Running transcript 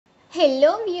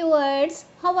Hello viewers,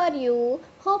 how are you?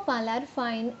 Hope all are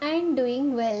fine and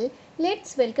doing well.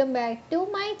 Let's welcome back to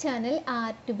my channel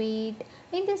Art Beat.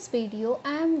 In this video,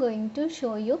 I am going to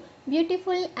show you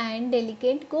beautiful and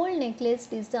delicate gold necklace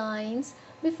designs.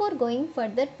 Before going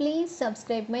further, please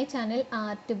subscribe my channel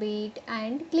Art Beat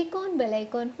and click on bell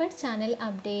icon for channel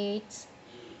updates.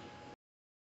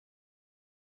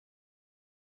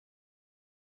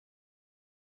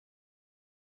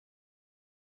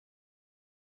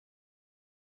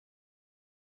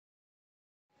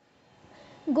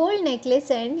 Gold necklace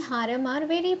and haram are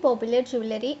very popular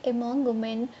jewelry among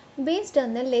women. Based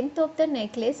on the length of the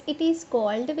necklace, it is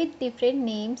called with different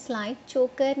names like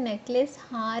choker, necklace,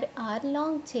 har, or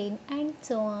long chain, and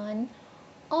so on.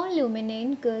 All women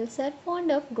and girls are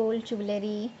fond of gold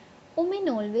jewelry. Women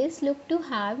always look to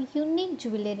have unique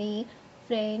jewelry.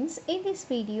 Friends, in this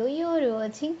video you are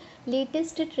watching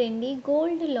latest trendy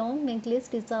gold long necklace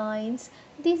designs.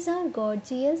 These are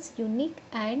gorgeous, unique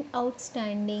and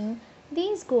outstanding.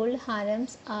 These gold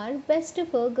harams are best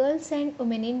for girls and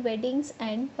women in weddings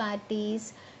and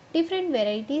parties. Different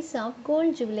varieties of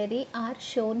gold jewelry are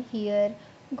shown here.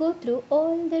 Go through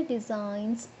all the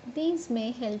designs. These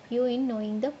may help you in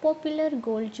knowing the popular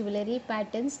gold jewelry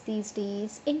patterns these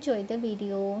days. Enjoy the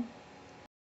video.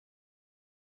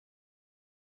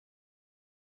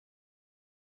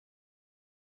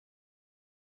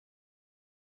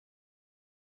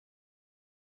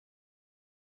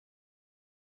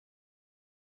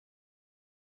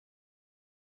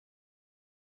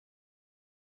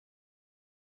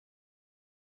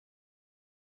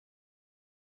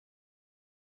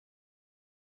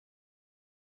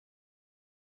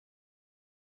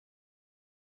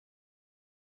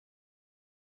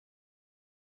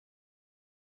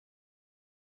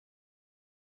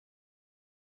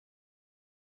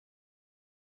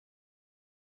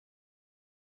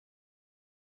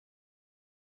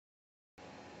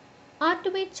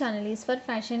 Art2Bit channel is for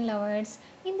fashion lovers.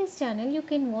 In this channel you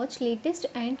can watch latest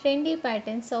and trendy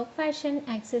patterns of fashion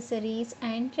accessories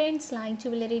and trends like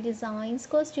jewelry designs,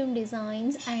 costume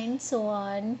designs and so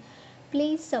on.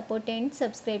 Please support and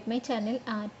subscribe my channel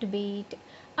Art2Bit.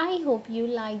 I hope you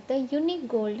like the unique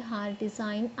gold heart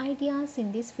design ideas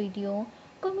in this video.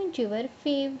 Comment your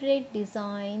favorite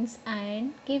designs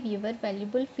and give your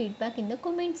valuable feedback in the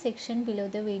comment section below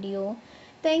the video.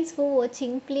 Thanks for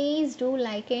watching. Please do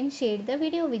like and share the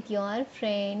video with your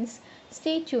friends.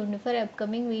 Stay tuned for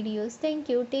upcoming videos. Thank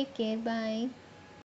you. Take care. Bye.